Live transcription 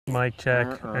Mic check.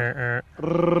 That's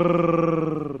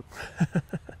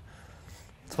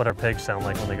what our pigs sound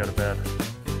like when they go to bed.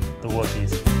 The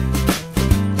Wookiees.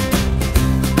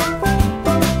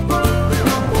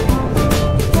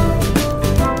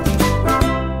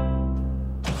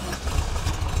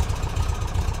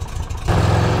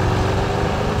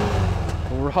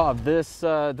 Rob, this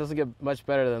doesn't get much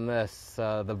better than this.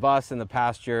 The bus and the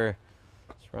pasture,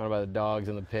 surrounded by the dogs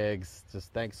and the pigs.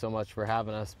 Just thanks so much for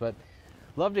having us. But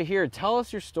love to hear. Tell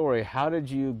us your story. How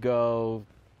did you go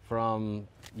from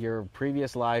your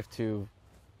previous life to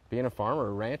being a farmer,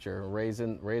 a rancher,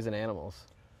 raising animals?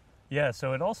 Yeah,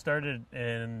 so it all started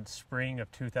in spring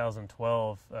of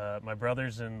 2012. My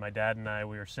brothers and my dad and I,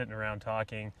 we were sitting around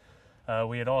talking.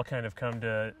 We had all kind of come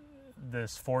to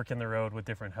this fork in the road with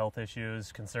different health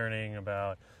issues concerning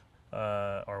about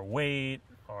our weight,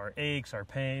 our aches, our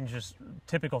pain, just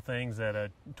typical things that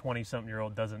a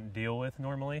 20-something-year-old doesn't deal with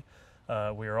normally.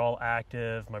 We were all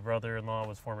active. My brother-in-law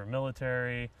was former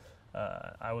military.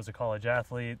 I was a college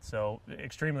athlete, so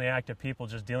extremely active people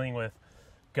just dealing with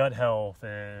gut health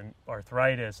and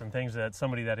arthritis and things that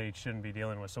somebody that age shouldn't be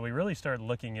dealing with. So we really started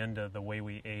looking into the way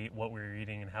we ate, what we were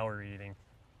eating, and how we were eating.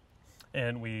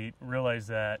 And we realized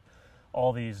that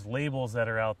all these labels that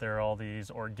are out there, all these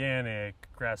organic,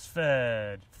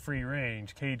 grass-fed,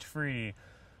 free-range, cage-free,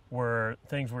 were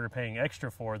things we were paying extra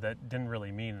for that didn't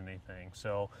really mean anything.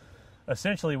 So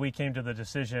essentially we came to the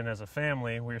decision as a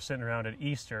family. We were sitting around at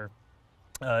Easter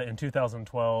in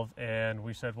 2012, and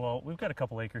we said, well, we've got a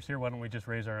couple acres here. Why don't we just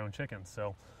raise our own chickens?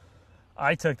 So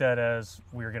I took that as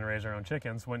we were going to raise our own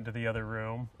chickens, went to the other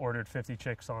room, ordered 50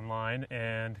 chicks online,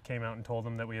 and came out and told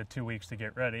them that we had 2 weeks to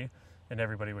get ready. And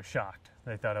everybody was shocked.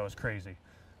 They thought I was crazy.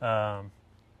 I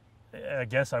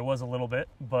guess I was a little bit,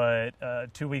 but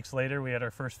 2 weeks later, we had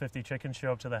our first 50 chickens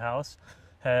show up to the house.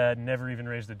 Had never even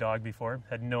raised a dog before,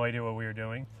 had no idea what we were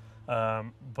doing.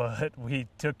 But we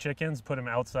took chickens, put them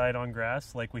outside on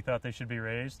grass like we thought they should be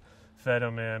raised, fed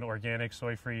them an organic,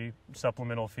 soy-free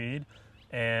supplemental feed,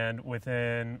 and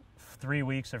within 3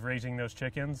 weeks of raising those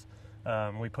chickens,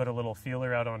 we put a little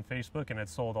feeler out on Facebook and it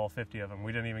sold all 50 of them.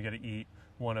 We didn't even get to eat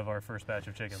one of our first batch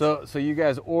of chickens. So you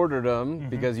guys ordered them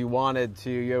because you wanted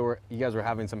to, you guys were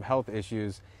having some health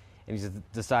issues, and you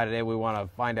just decided, hey, we want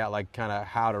to find out like kind of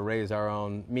how to raise our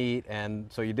own meat,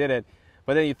 and so you did it.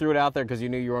 But then you threw it out there because you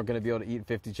knew you weren't going to be able to eat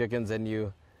 50 chickens, and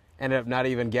you ended up not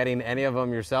even getting any of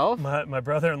them yourself? My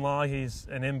brother-in-law, he's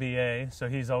an MBA, so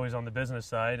he's always on the business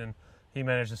side, and he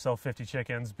managed to sell 50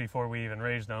 chickens before we even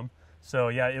raised them. So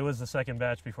yeah, it was the second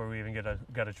batch before we even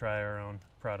got to try our own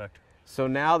product. So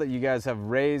now that you guys have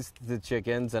raised the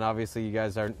chickens, and obviously you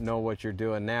guys know what you're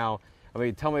doing now, I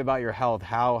mean, tell me about your health.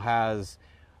 How has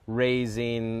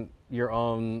raising your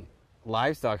own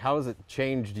livestock, how has it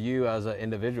changed you as an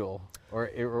individual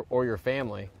or your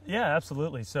family? Yeah,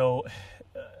 absolutely. So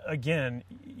again,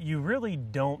 you really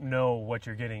don't know what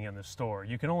you're getting in the store.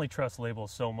 You can only trust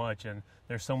labels so much, and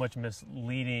there's so much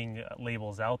misleading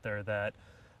labels out there that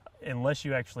unless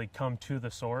you actually come to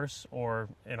the source, or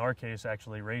in our case,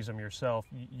 actually raise them yourself,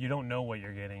 you don't know what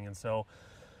you're getting. And so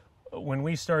when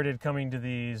we started coming to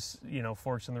these,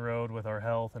 forks in the road with our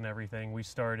health and everything, we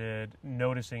started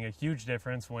noticing a huge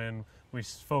difference when we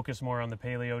focused more on the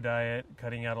paleo diet,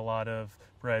 cutting out a lot of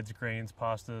breads, grains,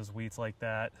 pastas, wheats like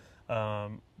that,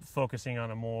 focusing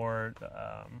on a more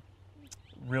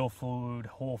real food,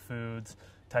 whole foods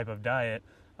type of diet.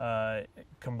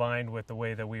 Combined with the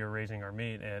way that we were raising our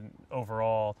meat, and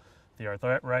overall the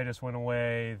arthritis went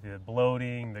away, the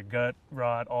bloating, the gut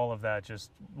rot, all of that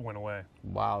just went away.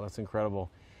 Wow, that's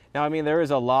incredible. Now, I mean, there is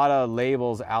a lot of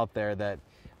labels out there that,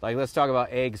 like, let's talk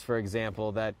about eggs, for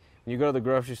example, that when you go to the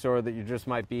grocery store, that you just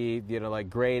might be,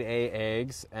 like grade A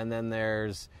eggs, and then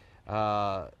there's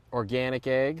organic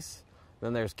eggs,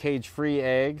 then there's cage-free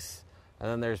eggs, and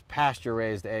then there's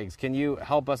pasture-raised eggs. Can you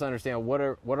help us understand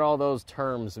what all those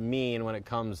terms mean when it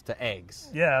comes to eggs?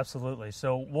 Yeah, absolutely.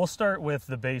 So we'll start with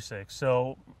the basics.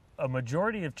 So a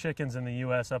majority of chickens in the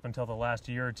U.S. up until the last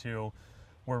year or two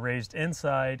were raised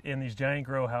inside in these giant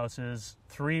grow houses,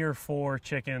 3 or 4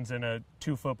 chickens in a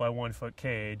 2-foot by 1-foot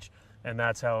cage, and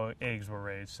that's how eggs were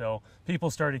raised. So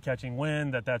people started catching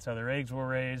wind that that's how their eggs were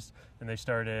raised, and they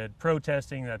started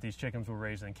protesting that these chickens were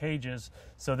raised in cages.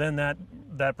 So then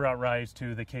that brought rise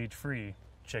to the cage-free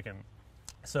chicken.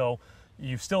 So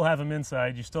you still have them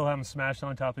inside, you still have them smashed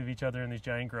on top of each other in these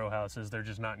giant grow houses, they're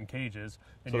just not in cages,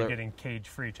 and so you're getting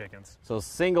cage-free chickens. So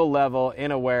single level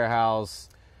in a warehouse,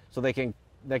 so they can't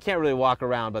really walk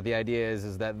around, but the idea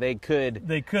is that they could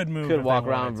walk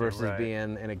around versus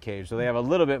being in a cage. So they have a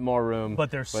little bit more room. But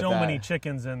there's so many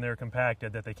chickens in there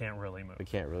compacted that they can't really move. They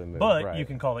can't really move. But you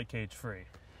can call it cage free.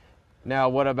 Now,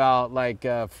 what about like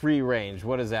free range?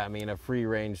 What does that mean, a free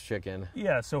range chicken?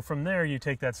 Yeah, so from there you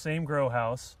take that same grow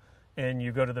house and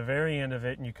you go to the very end of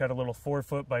it and you cut a little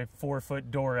 4-foot by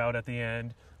 4-foot door out at the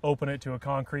end, open it to a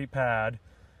concrete pad,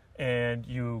 and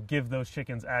you give those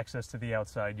chickens access to the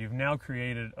outside. You've now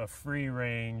created a free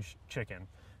range chicken.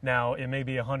 Now, it may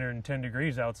be 110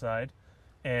 degrees outside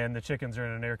and the chickens are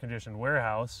in an air conditioned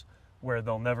warehouse where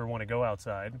they'll never want to go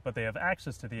outside, but they have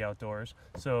access to the outdoors.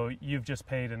 So you've just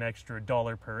paid an extra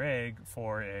 $1 per egg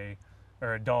for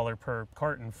or $1 per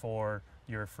carton for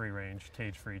your free-range,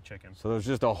 cage-free chicken. So there's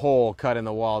just a hole cut in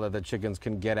the wall that the chickens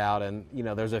can get out, and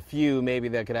there's a few maybe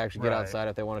that could actually get outside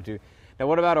if they wanted to. Now,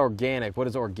 what about organic? What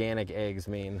does organic eggs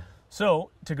mean?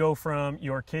 So to go from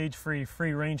your cage-free,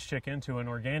 free-range chicken to an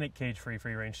organic cage-free,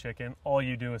 free-range chicken, all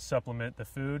you do is supplement the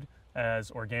food as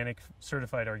organic,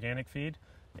 certified organic feed.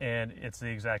 And it's the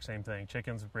exact same thing.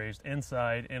 Chickens raised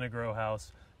inside in a grow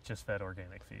house, just fed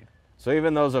organic feed. So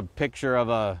even though there's a picture of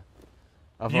a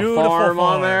Beautiful farm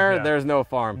on there, yeah. there's no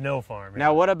farm. No farm.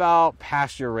 Now, what about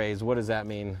pasture raised? What does that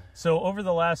mean? So over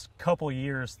the last couple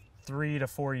years, 3 to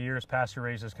 4 years, pasture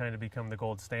raised has kind of become the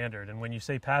gold standard. And when you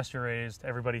say pasture raised,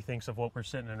 everybody thinks of what we're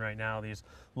sitting in right now, these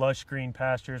lush green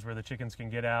pastures where the chickens can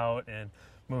get out and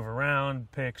move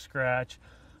around, pick, scratch.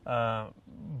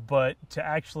 But to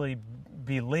actually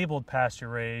be labeled pasture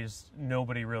raised,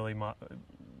 nobody really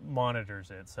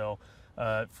monitors it. So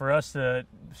for us to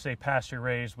say pasture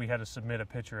raised, we had to submit a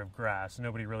picture of grass.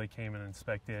 Nobody really came and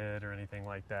inspected or anything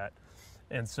like that.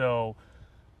 And so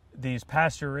these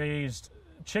pasture raised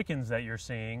chickens that you're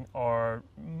seeing are,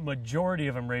 majority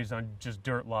of them raised on just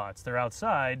dirt lots. They're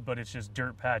outside, but it's just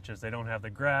dirt patches. They don't have the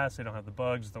grass, they don't have the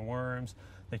bugs, the worms.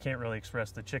 They can't really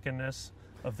express the chickenness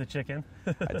of the chicken.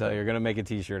 I tell you, you're going to make a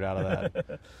t-shirt out of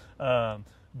that.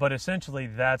 But essentially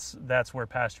that's where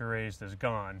pasture raised is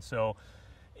gone. So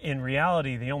in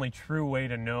reality, the only true way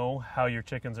to know how your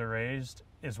chickens are raised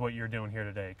is what you're doing here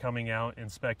today, coming out,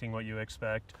 inspecting what you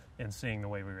expect, and seeing the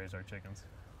way we raise our chickens.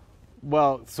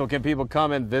 Well, so can people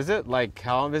come and visit, like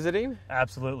how I'm visiting?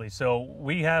 Absolutely. So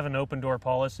we have an open door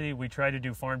policy. We try to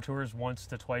do farm tours once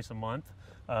to twice a month.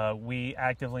 We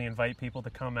actively invite people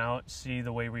to come out, see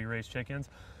the way we raise chickens.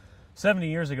 70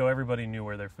 years ago, everybody knew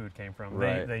where their food came from.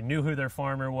 Right. They knew who their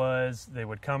farmer was. They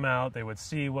would come out. They would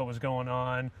see what was going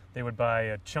on. They would buy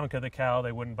a chunk of the cow.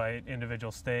 They wouldn't buy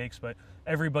individual steaks, but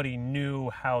everybody knew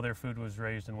how their food was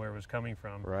raised and where it was coming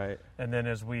from. Right. And then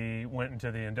as we went into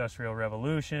the Industrial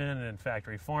Revolution and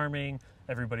factory farming,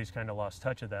 everybody's kind of lost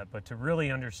touch of that. But to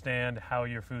really understand how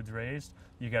your food's raised,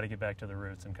 you got to get back to the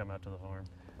roots and come out to the farm.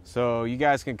 So you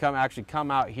guys can come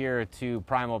out here to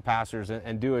Primal Pastures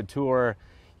and do a tour.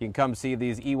 You can come see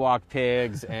these Ewok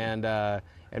pigs and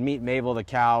meet Mabel the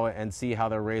cow and see how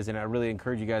they're raising. I really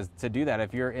encourage you guys to do that.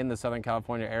 If you're in the Southern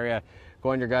California area, go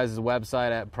on your guys'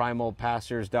 website at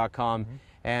primalpastures.com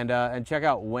and check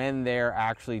out when they're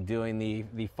actually doing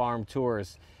the farm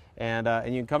tours. And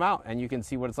you can come out and you can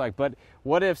see what it's like. But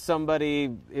what if somebody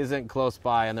isn't close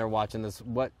by and they're watching this?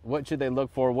 What should they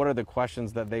look for? What are the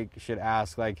questions that they should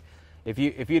ask? Like, if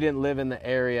you didn't live in the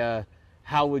area,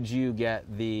 how would you get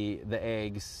the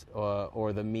eggs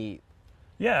or the meat?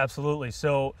 Yeah, absolutely.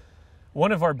 So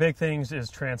one of our big things is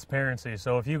transparency.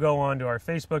 So if you go onto our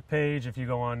Facebook page, if you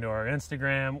go onto our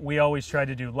Instagram, we always try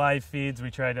to do live feeds. We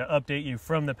try to update you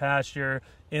from the pasture,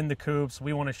 in the coops.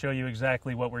 We want to show you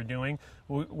exactly what we're doing.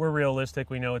 We're realistic.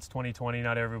 We know it's 2020.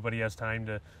 Not everybody has time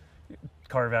to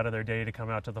carve out of their day to come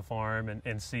out to the farm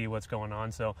and see what's going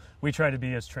on. So we try to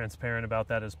be as transparent about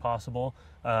that as possible.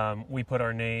 We put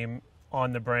our name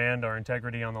on the brand, our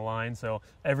integrity on the line. So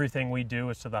everything we do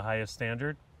is to the highest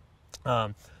standard.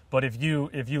 But if you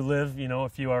live, a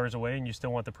few hours away and you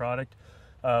still want the product,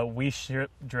 we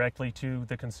ship directly to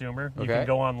the consumer. You can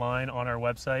go online on our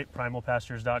website,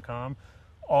 primalpastures.com.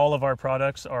 All of our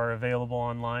products are available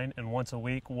online, and once a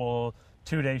week we'll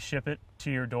 2 days ship it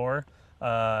to your door.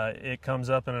 It comes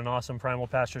up in an awesome Primal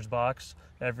Pastures box.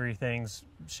 Everything's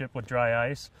shipped with dry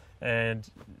ice, and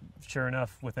sure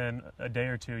enough, within a day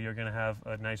or two, you're going to have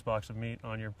a nice box of meat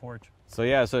on your porch. So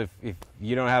yeah, so if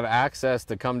you don't have access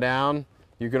to come down,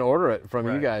 you can order it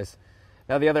from you guys.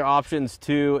 Now the other options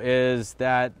too is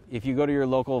that if you go to your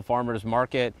local farmer's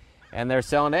market and they're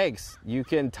selling eggs, you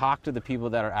can talk to the people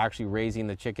that are actually raising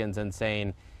the chickens and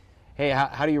saying, hey,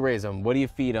 how do you raise them? What do you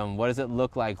feed them? What does it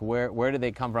look like? Where do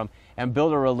they come from? And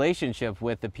build a relationship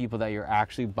with the people that you're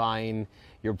actually buying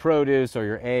your produce or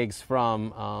your eggs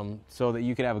from, so that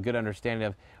you can have a good understanding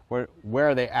of where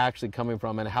are they actually coming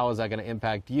from and how is that going to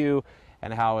impact you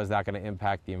and how is that going to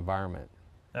impact the environment.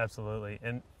 Absolutely.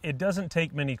 And it doesn't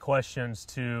take many questions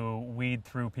to weed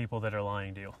through people that are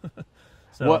lying to you.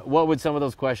 So what would some of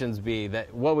those questions be?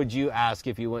 What would you ask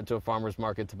if you went to a farmer's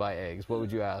market to buy eggs? What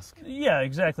would you ask? yeah,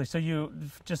 exactly. So you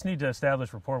just need to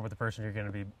establish rapport with the person you're going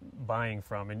to be buying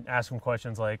from, and ask them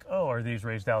questions like, "Oh, are these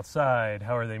raised outside?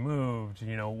 How are they moved?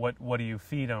 You know, what do you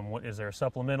feed them? What is there a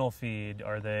supplemental feed?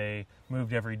 Are they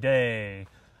moved every day?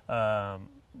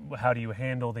 How do you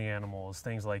handle the animals?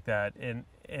 Things like that." And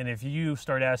if you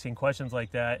start asking questions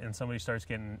like that, and somebody starts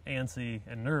getting antsy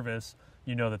and nervous,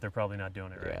 you know that they're probably not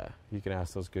doing it right. Yeah, you can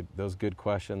ask those good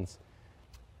questions.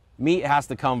 Meat has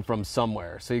to come from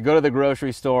somewhere. So you go to the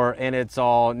grocery store and it's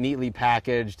all neatly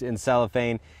packaged in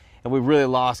cellophane, and we've really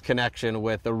lost connection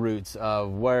with the roots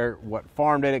of what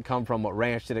farm did it come from, what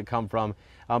ranch did it come from.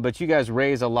 But you guys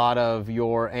raise a lot of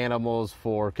your animals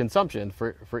for consumption,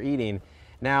 for eating.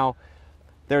 Now,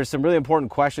 there's some really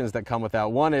important questions that come with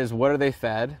that. One is, what are they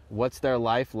fed? What's their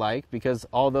life like? Because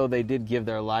although they did give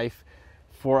their life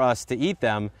for us to eat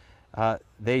them,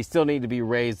 they still need to be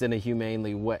raised in a humane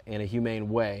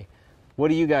way. What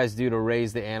do you guys do to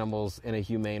raise the animals in a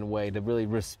humane way, to really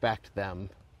respect them?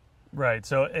 Right.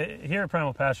 So here at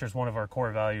Primal Pastures, one of our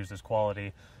core values is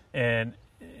quality, and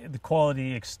the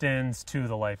quality extends to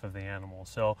the life of the animal.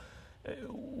 So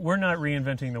we're not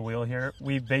reinventing the wheel here.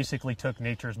 We basically took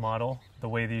nature's model, the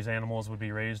way these animals would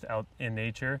be raised out in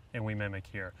nature, and we mimic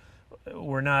here.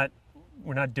 We're not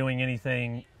doing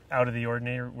anything out of the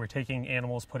ordinary. We're taking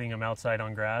animals, putting them outside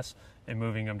on grass, and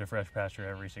moving them to fresh pasture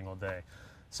every single day.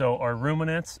 So our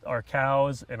ruminants, our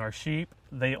cows, and our sheep,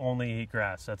 they only eat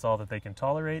grass. That's all that they can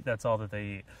tolerate. That's all that they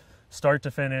eat. Start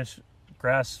to finish,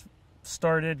 grass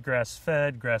started, grass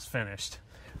fed, grass finished.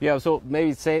 Yeah, so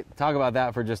maybe talk about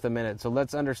that for just a minute. So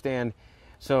let's understand.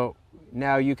 So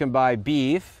now you can buy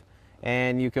beef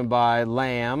and you can buy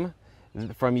lamb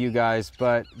from you guys,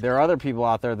 but there are other people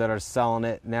out there that are selling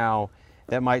it now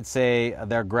that might say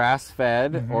they're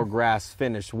grass-fed or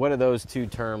grass-finished. What are those two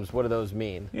terms? What do those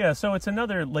mean? Yeah, so it's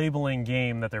another labeling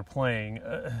game that they're playing.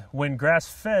 When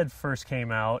grass-fed first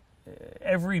came out,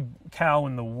 every cow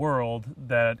in the world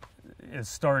that is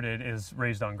started is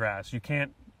raised on grass. You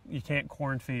can't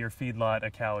corn feed or feedlot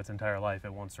a cow its entire life.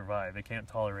 It won't survive. It can't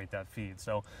tolerate that feed.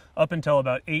 So up until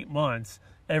about 8 months,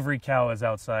 every cow is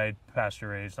outside pasture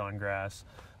raised on grass.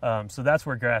 So that's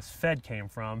where grass-fed came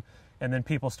from. And then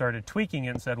people started tweaking it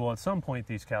and said, well, at some point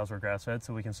these cows were grass-fed,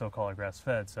 so we can still call it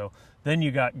grass-fed. So then you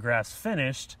got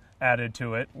grass-finished added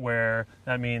to it, where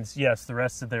that means, yes, the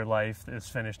rest of their life is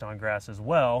finished on grass as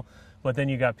well. But then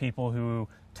you got people who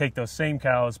take those same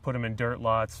cows, put them in dirt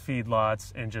lots, feed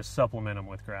lots, and just supplement them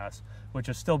with grass, which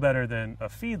is still better than a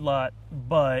feedlot,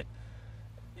 but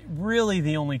really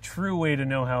the only true way to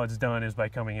know how it's done is by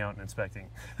coming out and inspecting.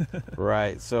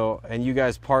 Right. So, and you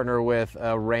guys partner with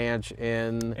a ranch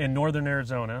in northern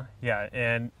Arizona. Yeah,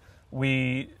 and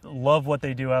we love what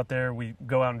they do out there. We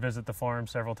go out and visit the farm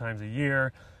several times a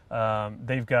year.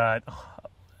 They've got,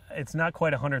 it's not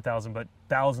quite 100,000, but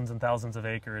thousands and thousands of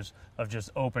acres of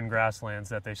just open grasslands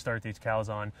that they start these cows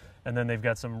on. And then they've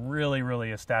got some really,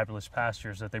 really established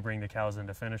pastures that they bring the cows in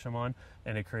to finish them on.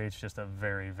 And it creates just a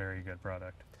very, very good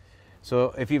product.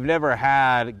 So if you've never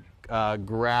had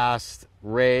grass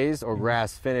raised or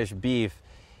grass finished beef,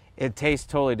 it tastes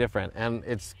totally different. And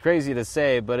it's crazy to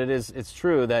say, but it's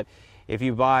true that if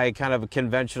you buy kind of a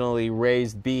conventionally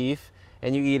raised beef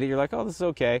and you eat it, you're like, oh, this is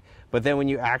okay. But then when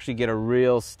you actually get a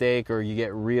real steak or you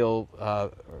get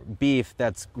real beef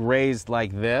that's raised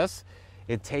like this,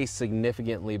 it tastes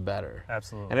significantly better.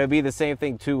 Absolutely. And it would be the same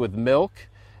thing too with milk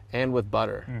and with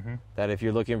butter. That if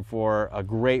you're looking for a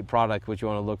great product, what you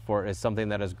want to look for is something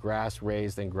that is grass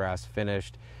raised and grass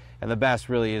finished. And the best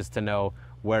really is to know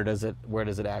where does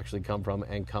it actually come from,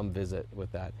 and come visit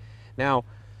with that. Now,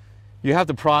 you have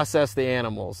to process the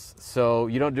animals. So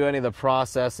you don't do any of the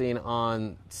processing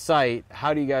on site.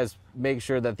 How do you guys make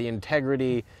sure that the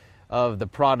integrity of the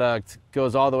product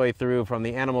goes all the way through from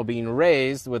the animal being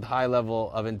raised with high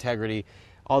level of integrity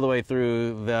all the way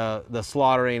through the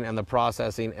slaughtering and the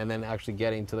processing, and then actually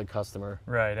getting to the customer?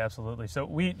 Right, absolutely. So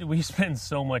we spend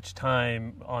so much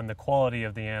time on the quality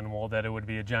of the animal that it would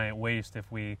be a giant waste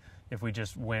if we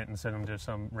just went and sent them to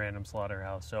some random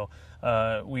slaughterhouse. So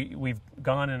we've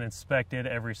gone and inspected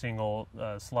every single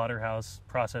slaughterhouse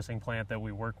processing plant that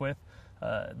we work with.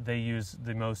 They use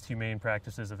the most humane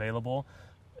practices available,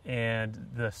 and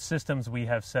the systems we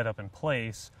have set up in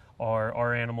place are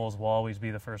our animals will always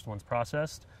be the first ones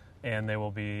processed, and they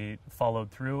will be followed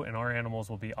through, and our animals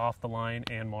will be off the line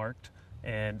and marked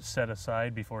and set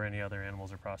aside before any other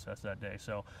animals are processed that day.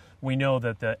 So we know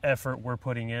that the effort we're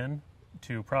putting in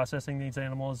to processing these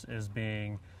animals is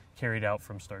being carried out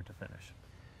from start to finish.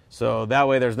 So that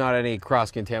way there's not any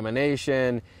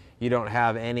cross-contamination. you don't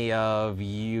have any of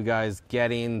you guys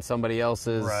getting somebody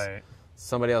else's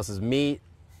meat,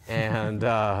 and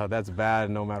that's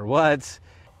bad no matter what.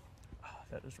 Oh,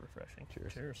 that is refreshing.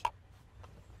 Cheers. Cheers.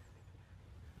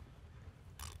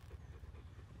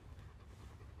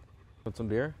 Want some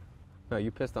beer? No,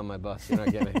 you pissed on my bus. You're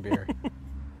not getting any beer.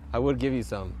 I would give you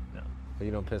some, No. but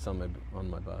you don't piss on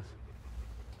my bus.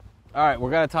 All right, we're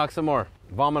gonna talk some more.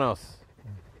 Vámonos.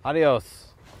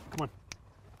 Adios. Come on.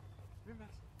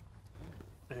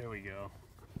 There we go.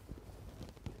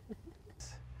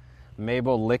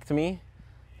 Mabel licked me.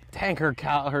 Dang, her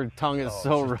tongue is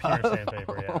so it's just rough. pure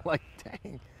sandpaper, yeah. I'm like,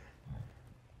 dang.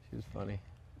 She was funny.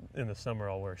 In the summer,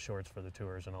 I'll wear shorts for the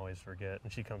tours and always forget.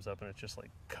 And she comes up and it's just like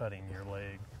cutting your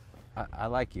leg. I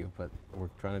like you, but we're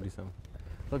trying to do something.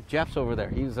 Look, Jeff's over there.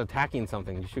 He's attacking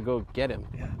something. You should go get him.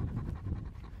 Yeah.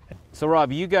 So,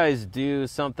 Rob, you guys do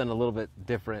something a little bit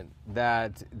different.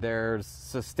 That there's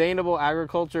sustainable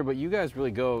agriculture, but you guys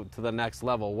really go to the next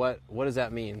level. What does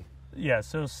that mean? Yeah,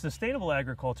 so sustainable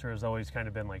agriculture has always kind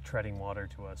of been like treading water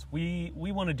to us. We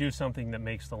want to do something that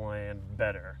makes the land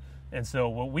better. And so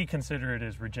what we consider it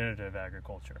is regenerative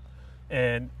agriculture.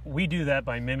 And we do that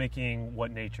by mimicking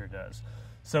what nature does.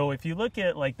 So if you look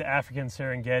at like the African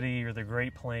Serengeti or the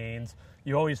Great Plains,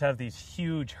 you always have these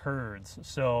huge herds.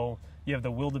 So you have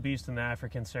the wildebeest in the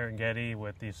African Serengeti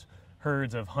with these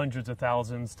herds of hundreds of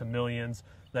thousands to millions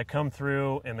that come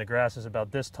through, and the grass is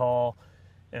about this tall,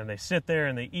 and they sit there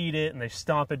and they eat it and they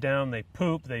stomp it down, they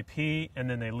poop, they pee, and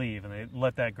then they leave and they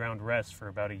let that ground rest for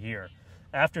about a year.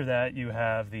 After that, you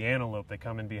have the antelope that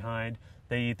come in behind.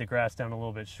 They eat the grass down a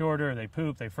little bit shorter, they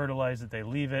poop, they fertilize it, they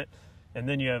leave it. And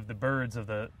then you have the birds of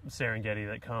the Serengeti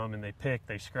that come and they pick,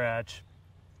 they scratch,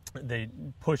 they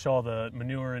push all the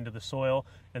manure into the soil,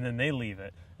 and then they leave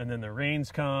it. And then the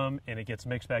rains come and it gets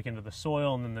mixed back into the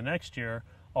soil, and then the next year,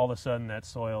 all of a sudden that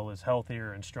soil is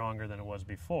healthier and stronger than it was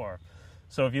before.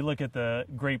 So if you look at the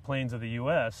Great Plains of the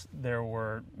U.S., there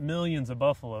were millions of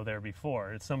buffalo there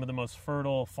before. It's some of the most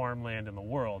fertile farmland in the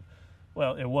world.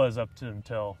 Well, it was up to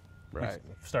until we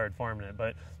started farming it.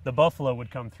 But the buffalo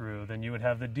would come through. Then you would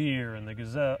have the deer and the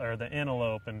gazelle or the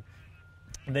antelope, and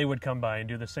they would come by and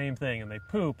do the same thing. And they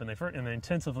poop and they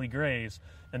intensively graze,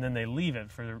 and then they leave it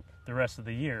for the rest of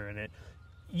the year. And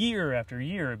year after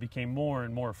year, it became more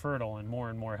and more fertile and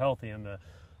more healthy. And the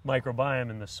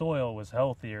microbiome in the soil was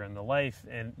healthier, and the life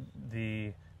and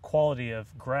the quality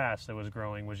of grass that was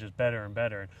growing was just better and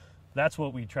better. That's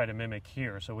what we try to mimic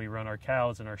here. So we run our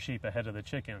cows and our sheep ahead of the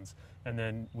chickens, and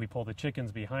then we pull the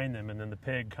chickens behind them, and then the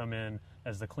pig come in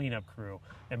as the cleanup crew.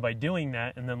 And by doing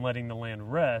that and then letting the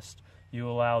land rest, you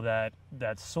allow that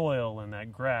soil and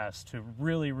that grass to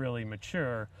really, really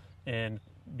mature and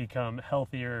become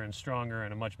healthier and stronger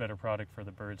and a much better product for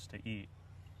the birds to eat.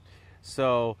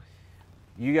 So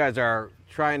you guys are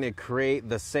trying to create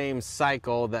the same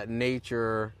cycle that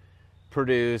nature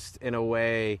produced in a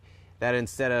way that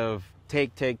instead of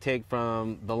take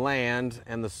from the land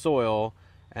and the soil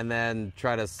and then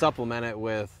try to supplement it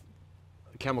with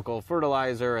chemical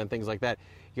fertilizer and things like that,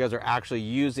 you guys are actually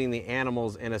using the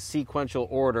animals in a sequential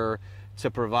order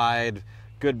to provide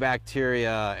good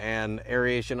bacteria and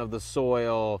aeration of the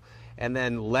soil, and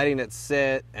then letting it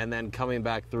sit and then coming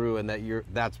back through, and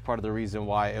that's part of the reason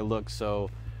why it looks so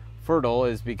fertile,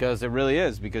 is because it really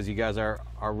is, because you guys are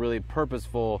really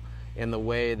purposeful in the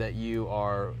way that you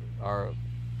are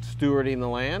stewarding the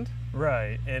land.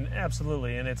 Right, and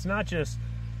absolutely, and it's not just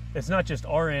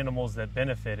our animals that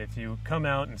benefit. If you come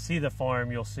out and see the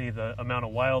farm, you'll see the amount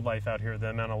of wildlife out here,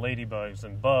 the amount of ladybugs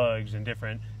and bugs and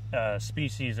different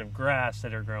species of grass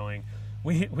that are growing.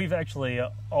 We've actually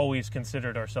always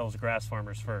considered ourselves grass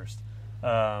farmers first.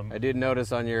 I did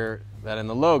notice on that in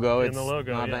the logo, it's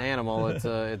not the animal,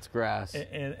 it's grass.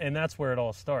 And that's where it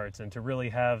all starts. And to really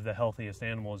have the healthiest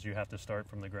animals, you have to start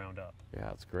from the ground up. Yeah,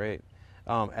 that's great.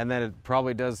 And then it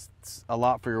probably does a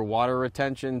lot for your water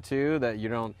retention too, that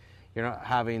you're not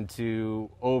having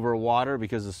to overwater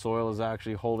because the soil is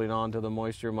actually holding on to the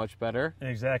moisture much better.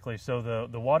 Exactly. So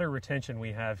the water retention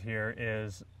we have here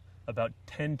is about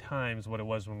 10 times what it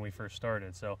was when we first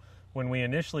started. So when we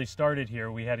initially started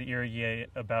here, we had to irrigate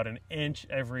about an inch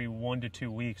every 1 to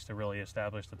 2 weeks to really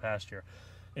establish the pasture.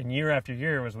 And year after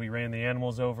year, as we ran the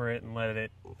animals over it and let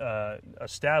it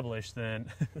establish,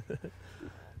 then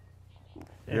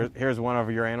here's one of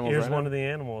your animals. Here's one of the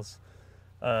animals.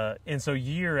 And so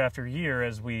year after year,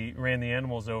 as we ran the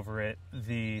animals over it,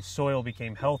 the soil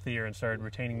became healthier and started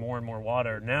retaining more and more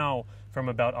water. Now, from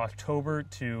about October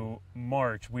to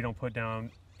March, we don't put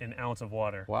down an ounce of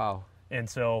water. Wow. And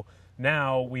so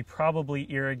now we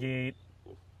probably irrigate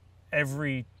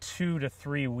every 2 to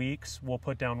 3 weeks. We'll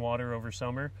put down water over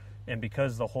summer. and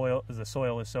because the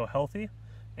soil is so healthy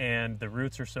and the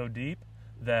roots are so deep,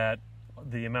 that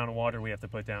the amount of water we have to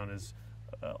put down is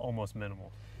almost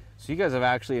minimal. So you guys have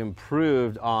actually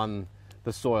improved on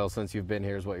the soil since you've been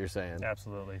here, is what you're saying?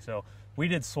 Absolutely. So we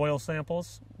did soil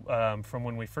samples from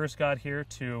when we first got here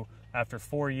to after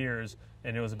 4 years,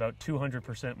 and it was about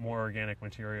 200% more organic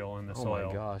material in the soil. Oh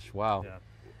my gosh, wow. Yeah.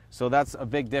 So that's a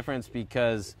big difference,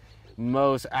 because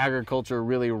most agriculture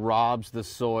really robs the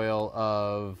soil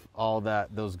of all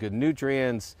those good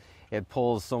nutrients. It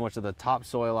pulls so much of the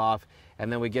topsoil off,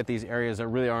 and then we get these areas that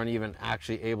really aren't even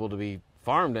actually able to be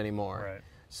farmed anymore. Right.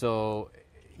 So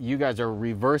you guys are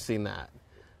reversing that.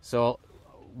 So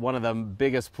one of the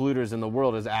biggest polluters in the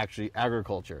world is actually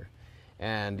agriculture,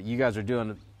 and you guys are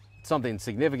doing something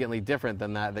significantly different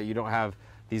than that you don't have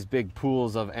these big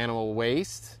pools of animal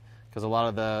waste, because a lot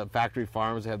of the factory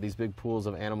farms have these big pools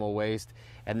of animal waste,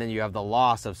 and then you have the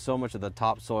loss of so much of the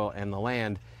topsoil and the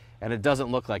land. And it doesn't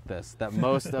look like this, that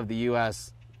most of the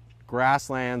U.S.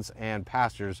 grasslands and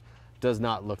pastures does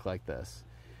not look like this.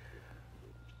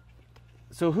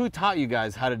 So who taught you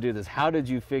guys how to do this? How did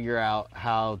you figure out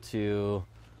how to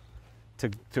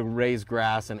raise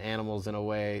grass and animals in a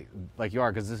way like you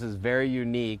are? Because this is very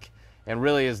unique and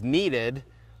really is needed,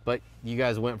 but you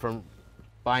guys went from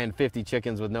buying 50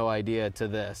 chickens with no idea to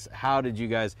this. How did you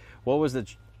guys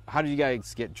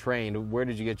get trained? Where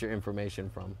did you get your information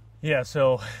from? Yeah,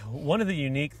 so one of the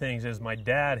unique things is my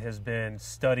dad has been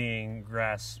studying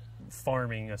grass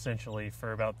farming essentially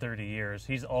for about 30 years.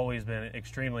 He's always been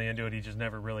extremely into it. He just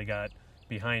never really got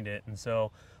behind it. And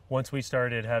so once we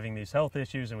started having these health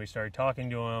issues and we started talking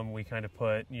to him, we kind of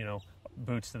put,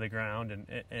 boots to the ground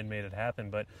and made it happen.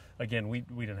 But again, we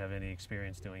didn't have any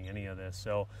experience doing any of this.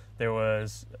 So there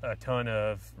was a ton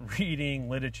of reading,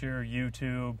 literature,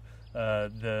 YouTube.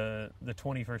 The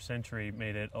 21st century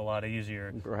made it a lot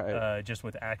easier, right. Just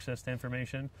with access to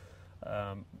information.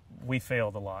 We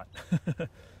failed a lot.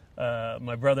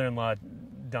 My brother-in-law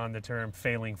donned the term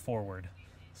failing forward.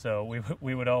 So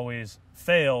we would always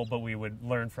fail, but we would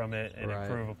learn from it and right.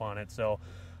 improve upon it. So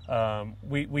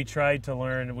we tried to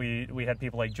learn. We had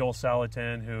people like Joel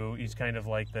Salatin, who he's kind of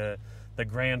like the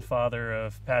grandfather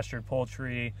of pastured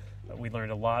poultry. We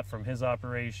learned a lot from his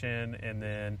operation, and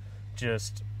then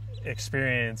just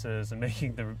experiences and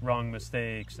making the wrong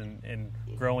mistakes and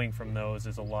growing from those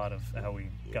is a lot of how we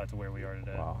got to where we are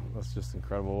today. Wow, that's just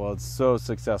incredible. Well, it's so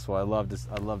successful. I love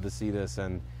to see this,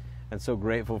 and so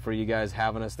grateful for you guys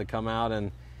having us to come out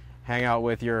and hang out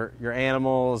with your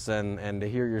animals and to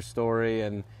hear your story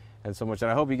and so much. And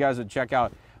I hope you guys would check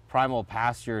out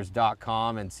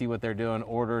primalpastures.com and see what they're doing.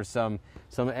 Order some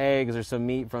eggs or some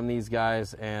meat from these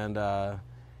guys, and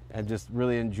just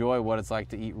really enjoy what it's like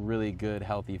to eat really good,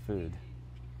 healthy food.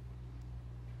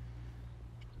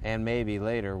 And maybe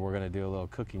later we're going to do a little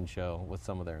cooking show with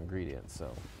some of their ingredients,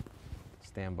 so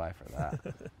stand by for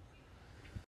that.